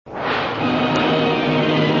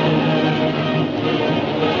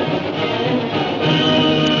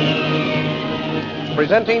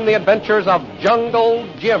presenting the adventures of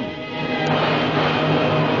Jungle Jim.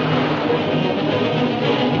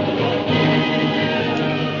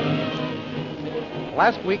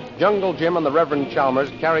 Last week, Jungle Jim and the Reverend Chalmers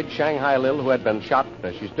carried Shanghai Lil, who had been shot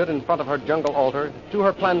as she stood in front of her jungle altar, to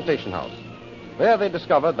her plantation house. There they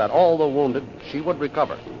discovered that although wounded, she would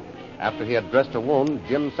recover. After he had dressed her wound,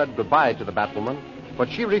 Jim said goodbye to the Batwoman, but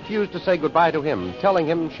she refused to say goodbye to him, telling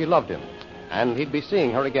him she loved him, and he'd be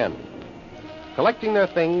seeing her again. Collecting their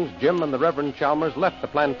things, Jim and the Reverend Chalmers left the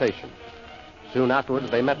plantation. Soon afterwards,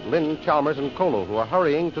 they met Lynn Chalmers and Kolo, who were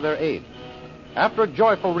hurrying to their aid. After a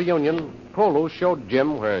joyful reunion, Kolo showed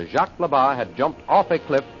Jim where Jacques Labat had jumped off a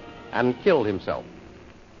cliff and killed himself.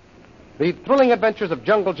 The thrilling adventures of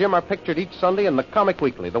Jungle Jim are pictured each Sunday in the Comic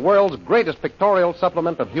Weekly, the world's greatest pictorial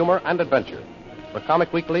supplement of humor and adventure. The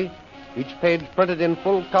Comic Weekly, each page printed in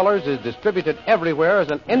full colors, is distributed everywhere as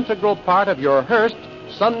an integral part of your Hearst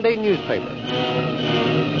Sunday newspaper.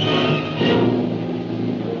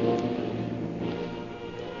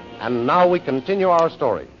 And now we continue our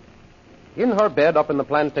story. In her bed up in the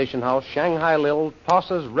plantation house, Shanghai Lil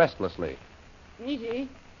tosses restlessly. Niji,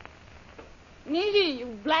 you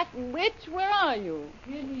black witch, where are you?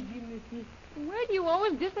 Here, Niji, Missy. Where do you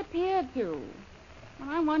always disappear to? When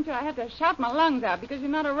I want you, I have to shout my lungs out because you're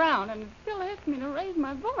not around, and it still hurts me to raise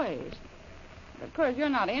my voice. But of course, you're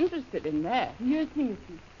not interested in that. Yes, Missy.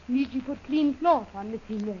 Niji put clean cloth on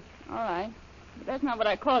Missy neck. All right, but that's not what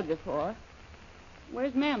I called you for.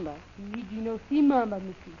 Where's Mamba? Niji no see Mamba,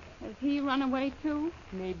 Missy. Has he run away, too?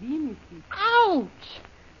 Maybe, Missy. Ouch!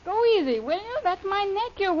 Go easy, will you? That's my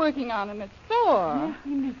neck you're working on, and it's sore. Yes,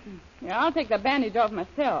 Missy. Yeah, I'll take the bandage off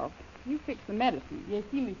myself. You fix the medicine. Yes,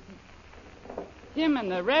 Missy. Jim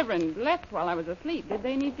and the Reverend left while I was asleep, did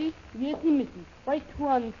they, Niji? Yes, Missy. White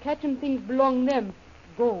ones catching things belong them.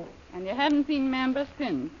 Go. And you haven't seen Mamba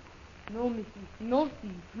since? No, Missy. No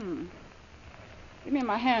see. Give me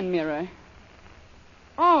my hand mirror.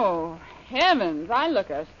 Oh, heavens, I look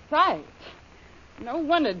a sight. No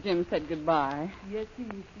wonder Jim said goodbye. Yes,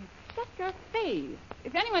 Missy. Shut your face.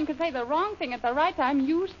 If anyone can say the wrong thing at the right time,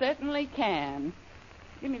 you certainly can.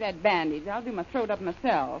 Give me that bandage. I'll do my throat up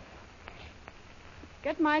myself.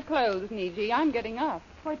 Get my clothes, Niji. I'm getting up.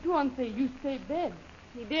 White one say you stay bed.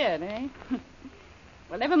 He did, eh?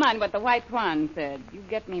 Well, never mind what the White Swan said. You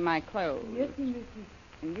get me my clothes. Yes, Missy.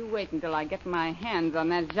 And you wait until I get my hands on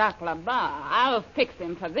that Jacques Labat. I'll fix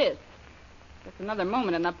him for this. Just another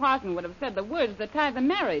moment and the parson would have said the words that tie the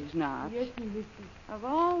marriage knot. Yes, Missy. Of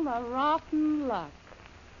all the rotten luck.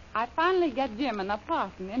 I finally get Jim and the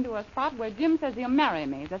parson into a spot where Jim says he'll marry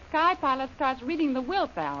me. The sky pilot starts reading the will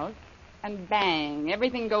files, and bang,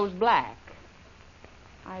 everything goes black.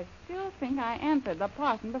 I still think I answered the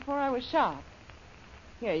parson before I was shot.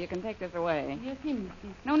 Here, you can take this away. Yes, Missy.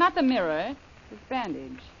 No, not the mirror. This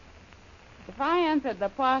bandage. If I answered the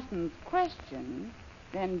parson's question,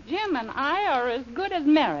 then Jim and I are as good as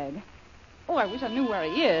married. Oh, I wish I knew where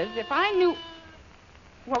he is. If I knew...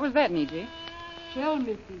 What was that, Niji? Shell,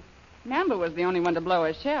 Missy. Mamba was the only one to blow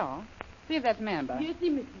a shell. See if that's Mamba. Yes,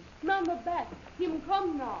 Missy. Mamba back. Him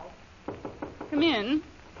come now. Come in.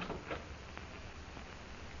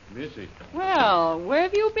 Missy, Well, where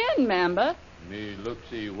have you been, Mamba? me look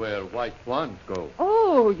see where white swans go.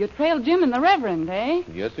 Oh, you trailed Jim and the Reverend, eh?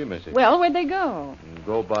 Yes, Missy. Well, where'd they go?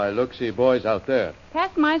 Go by look-see boys out there.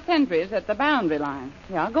 Past my sentries at the boundary line.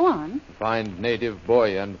 Yeah, go on. Find native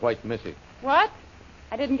boy and white Missy. What?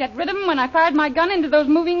 I didn't get rid of him when I fired my gun into those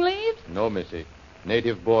moving leaves? No, Missy.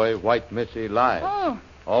 Native boy, white Missy, live. Oh,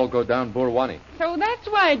 All go down Burwani. so that's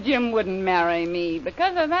why Jim wouldn't marry me,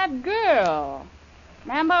 because of that girl.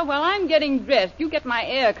 Mamba, while I'm getting dressed, you get my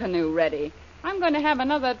air canoe ready. I'm going to have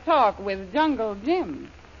another talk with Jungle Jim.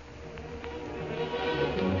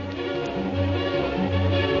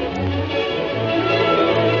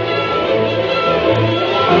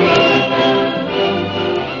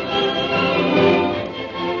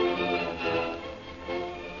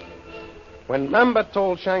 When Mamba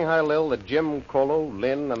told Shanghai Lil that Jim, Kolo,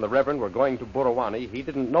 Lynn, and the Reverend were going to Burrawani, he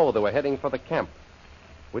didn't know they were heading for the camp,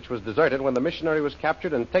 which was deserted when the missionary was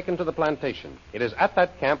captured and taken to the plantation. It is at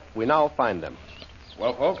that camp we now find them.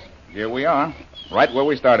 Well, folks, here we are, right where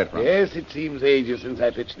we started from. Yes, it seems ages since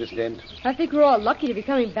I pitched this tent. I think we're all lucky to be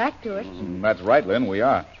coming back to it. That's right, Lynn, we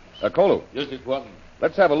are. Kolu, Yes, it was.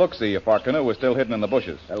 let's have a look-see if our canoe is still hidden in the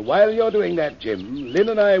bushes. While you're doing that, Jim, Lynn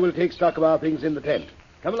and I will take stock of our things in the tent.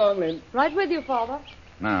 Come along, Lynn. Right with you, Father.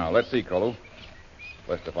 Now, let's see, Kolu.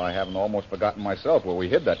 Lest if I haven't almost forgotten myself where we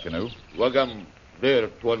hid that canoe. Welcome there,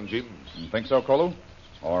 Tuan Jim. You think so, Kolu?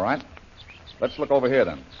 All right. Let's look over here,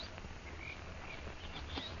 then.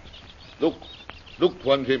 Look,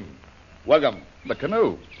 Tuan Jim. Welcome. The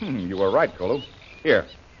canoe. You were right, Kolo. Here,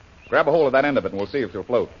 grab a hold of that end of it and we'll see if it'll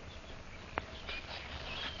float.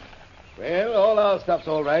 Well, all our stuff's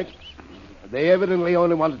all right. They evidently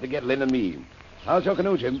only wanted to get Lynn and me. How's your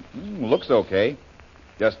canoe, Jim? Looks okay.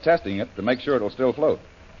 Just testing it to make sure it'll still float.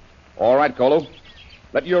 All right, Kolo.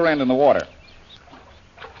 Let your end in the water.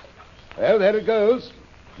 Well, there it goes.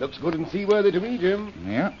 Looks good and seaworthy to me, Jim.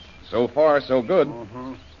 Yeah, so far so good.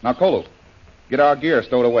 Now, Kolo, get our gear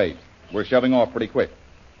stowed away. We're shoving off pretty quick.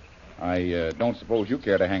 I don't suppose you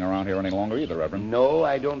care to hang around here any longer either, Reverend. No,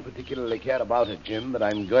 I don't particularly care about it, Jim, but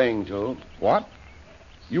I'm going to. What?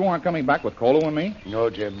 You aren't coming back with Kolo and me? No,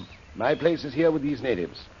 Jim. My place is here with these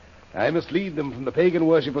natives. I must lead them from the pagan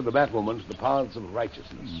worship of the Batwoman to the paths of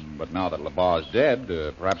righteousness. But now that Labar's dead,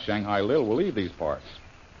 perhaps Shanghai Lil will leave these parts.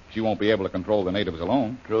 She won't be able to control the natives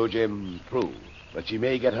alone. True, Jim, true. But she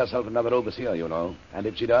may get herself another overseer, you know. And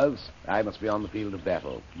if she does, I must be on the field of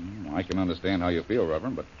battle. I can understand how you feel,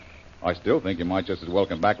 Reverend, but I still think you might just as well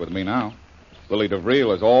come back with me now. Lily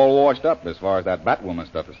DeVril is all washed up as far as that Batwoman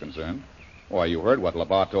stuff is concerned. Why, you heard what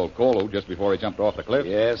Labar told Kolo just before he jumped off the cliff.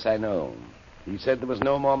 Yes, I know. He said there was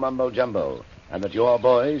no more mumbo-jumbo, and that your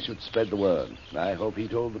boys should spread the word. I hope he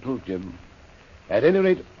told the truth, Jim. At any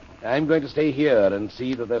rate, I'm going to stay here and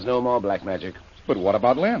see that there's no more black magic. But what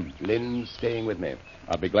about Lynn? Lynn's staying with me.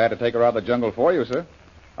 I'll be glad to take her out of the jungle for you, sir.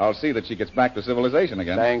 I'll see that she gets back to civilization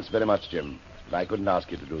again. Thanks very much, Jim. I couldn't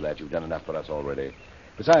ask you to do that. You've done enough for us already.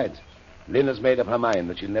 Besides, Lynn has made up her mind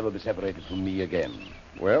that she'll never be separated from me again.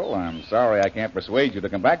 Well, I'm sorry I can't persuade you to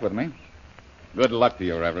come back with me. Good luck to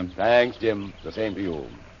you, Reverend. Thanks, Jim. The same to you.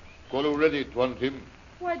 Kolo ready, Tuan Jim.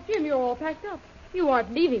 Why, Jim, you're all packed up. You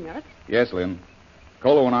aren't leaving us. Yes, Lynn.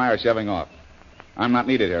 Kolo and I are shoving off. I'm not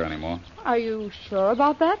needed here anymore. Are you sure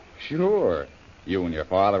about that? Sure. You and your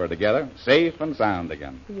father are together, safe and sound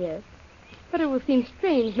again. Yes. But it will seem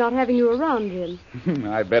strange not having you around, Jim.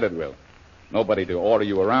 I bet it will. Nobody to order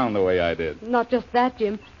you around the way I did. Not just that,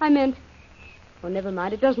 Jim. I meant... Oh, never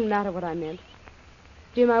mind. It doesn't matter what I meant.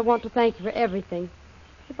 Jim, I want to thank you for everything.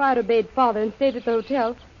 If I had obeyed Father and stayed at the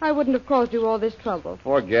hotel, I wouldn't have caused you all this trouble.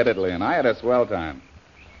 Forget it, Lynn. I had a swell time.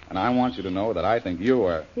 And I want you to know that I think you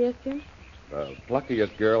are Yes, Jim? the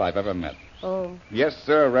pluckiest girl I've ever met. Oh. Yes,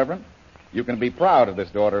 sir, Reverend. You can be proud of this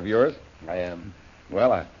daughter of yours. I am.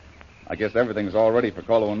 Well, I guess everything's all ready for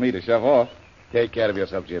Kolo and me to shove off. Take care of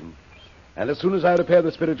yourself, Jim. And as soon as I repair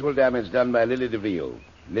the spiritual damage done by Lily DeVille,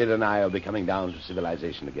 Lynn and I will be coming down to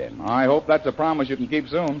civilization again. I hope that's a promise you can keep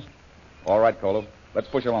soon. All right, Kolo. Let's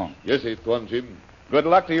push along. Yes, Tuan Jim. Good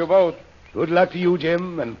luck to you both. Good luck to you,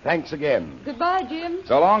 Jim, and thanks again. Goodbye, Jim.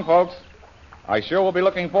 So long, folks. I sure will be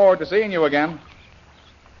looking forward to seeing you again.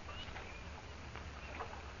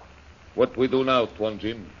 What we do now, Tuan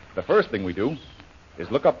Jim? The first thing we do is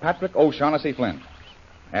look up Patrick O'Shaughnessy Flint.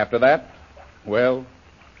 After that, well,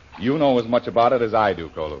 you know as much about it as I do,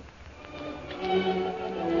 Kolo.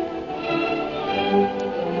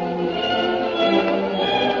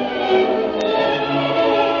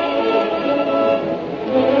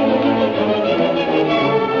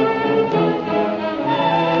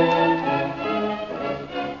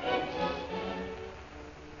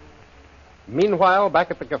 Meanwhile,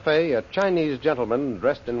 back at the cafe, a Chinese gentleman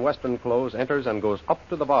dressed in Western clothes enters and goes up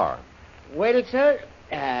to the bar. Well, sir,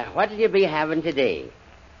 what'll you be having today?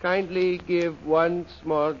 Kindly give one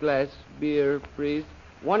small glass beer, please.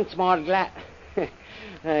 One small glass?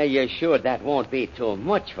 You're sure that won't be too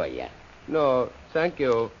much for you? No, thank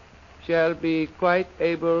you. Shall be quite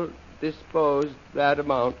able to dispose that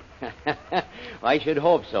amount. I should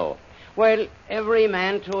hope so. Well, every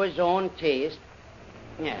man to his own taste.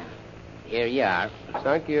 Yeah, here you are.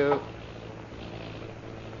 Thank you.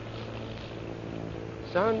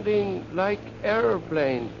 Sounding like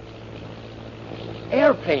airplane.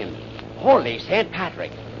 Airplane? Holy St.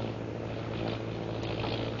 Patrick.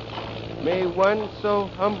 May one so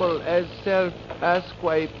humble as self ask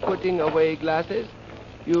why putting away glasses?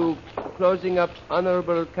 You closing up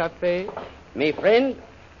honorable cafe? Me friend,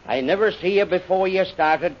 I never see you before you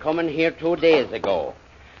started coming here 2 days ago.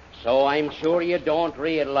 So I'm sure you don't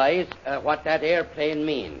realize what that airplane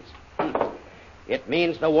means. It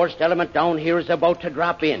means the worst element down here is about to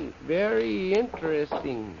drop in. Very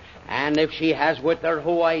interesting. And if she has with her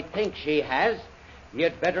who I think she has,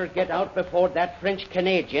 you'd better get out before that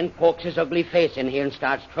French-Canadian pokes his ugly face in here and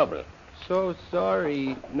starts trouble. So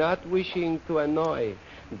sorry, not wishing to annoy.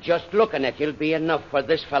 Just looking at you'll be enough for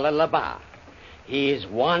this fella Labar. He's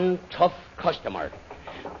one tough customer.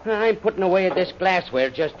 I'm putting away this glassware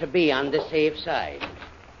just to be on the safe side.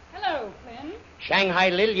 Hello, Flynn. Shanghai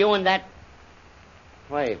Lil, you and that...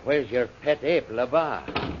 Why, where's your pet ape, Labar?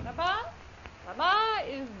 Labar? Labar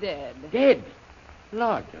is dead. Dead?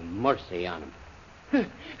 Lord have mercy on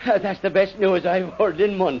him. That's the best news I've heard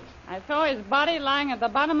in months. I saw his body lying at the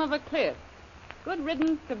bottom of a cliff. Good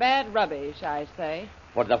riddance to bad rubbish, I say.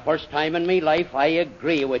 For the first time in me life, I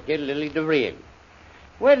agree with you, Lily DeVril.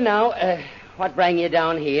 Well, now, what bring you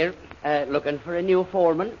down here? Looking for a new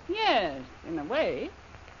foreman? Yes, in a way.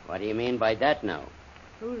 What do you mean by that now?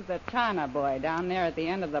 Who's the China boy down there at the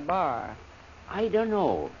end of the bar? I don't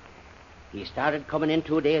know. He started coming in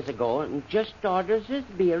 2 days ago and just orders his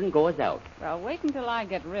beer and goes out. Well, wait until I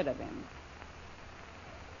get rid of him.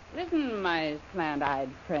 Listen, my slant-eyed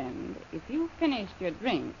friend. If you've finished your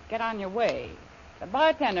drink, get on your way. The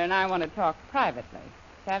bartender and I want to talk privately.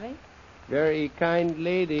 Savvy? Very kind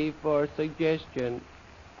lady for suggestion.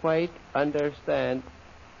 Quite understand.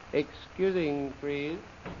 Excusing, please.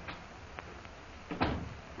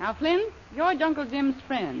 Now, Flynn, you're Uncle Jim's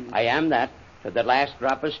friend. I am that, to the last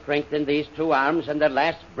drop of strength in these two arms and the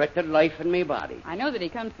last breath of life in me body. I know that he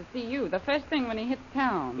comes to see you the first thing when he hits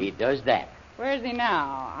town. He does that. Where is he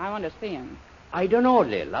now? I want to see him. I don't know,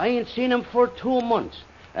 Lil. I ain't seen him for 2 months.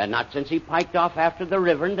 Not since he piked off after the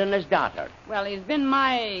Reverend and his daughter. Well, he's been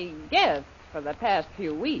my guest for the past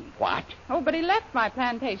few weeks. What? Oh, but he left my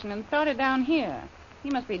plantation and started down here. He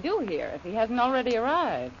must be due here if he hasn't already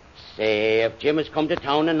arrived. Say, if Jim has come to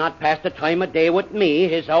town and not passed a time of day with me,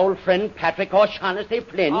 his old friend Patrick O'Shaughnessy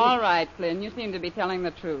Flynn... All right, Flynn, you seem to be telling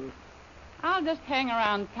the truth. I'll just hang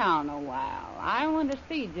around town a while. I want to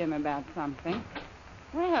see Jim about something.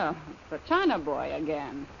 Well, it's the China boy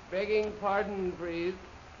again. Begging pardon, please.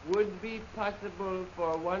 Would be possible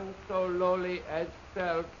for one so lowly as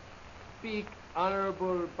self speak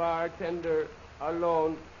honorable bartender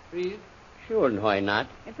alone, please? Sure, and why not?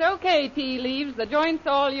 It's okay, Tea Leaves. The joint's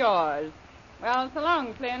all yours. Well, so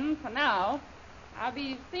long, Flynn, for now. I'll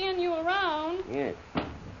be seeing you around. Yes.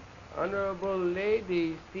 Honorable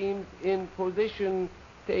lady seems in position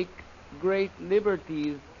take great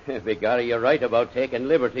liberties. Begorry, you're right about taking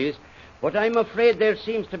liberties, but I'm afraid there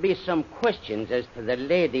seems to be some questions as to the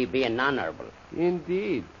lady being honorable.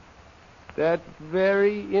 Indeed. That's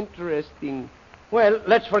very interesting. Well,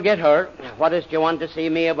 let's forget her. What is it you want to see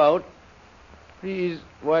me about? Please,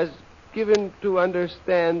 was given to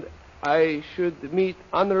understand I should meet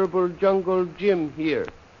Honorable Jungle Jim here.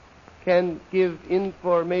 Can give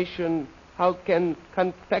information how can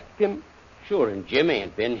contact him? Sure, and Jim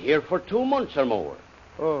ain't been here for 2 months or more.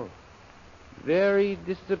 Oh, very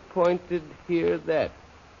disappointed hear that.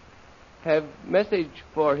 Have message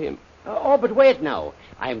for him. Oh, but wait now.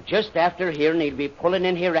 I'm just after hearing he'll be pulling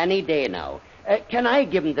in here any day now. Can I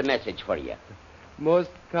give him the message for you? Most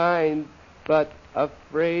kind, but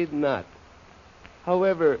afraid not.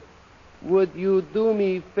 However, would you do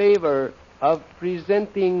me favor of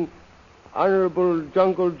presenting Honorable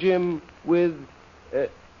Jungle Jim with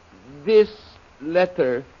this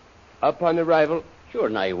letter upon arrival? Sure,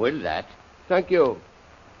 and I will that. Thank you.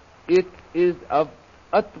 It is of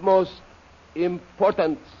utmost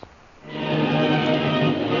importance.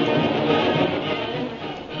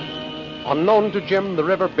 Unknown to Jim, the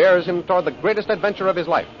river bears him toward the greatest adventure of his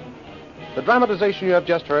life. The dramatization you have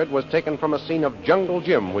just heard was taken from a scene of Jungle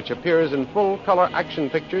Jim, which appears in full-color action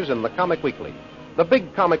pictures in the Comic Weekly, the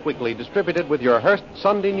big Comic Weekly distributed with your Hearst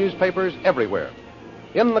Sunday newspapers everywhere.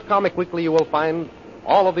 In the Comic Weekly, you will find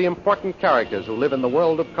all of the important characters who live in the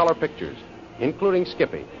world of color pictures, including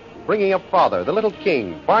Skippy, Bringing Up Father, The Little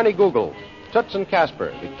King, Barney Google, Toots and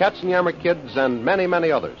Casper, the Katzenjammer Kids, and many,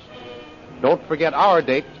 many others. Don't forget our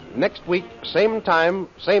date, next week, same time,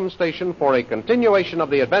 same station, for a continuation of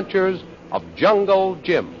the adventures of Jungle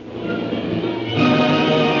Jim.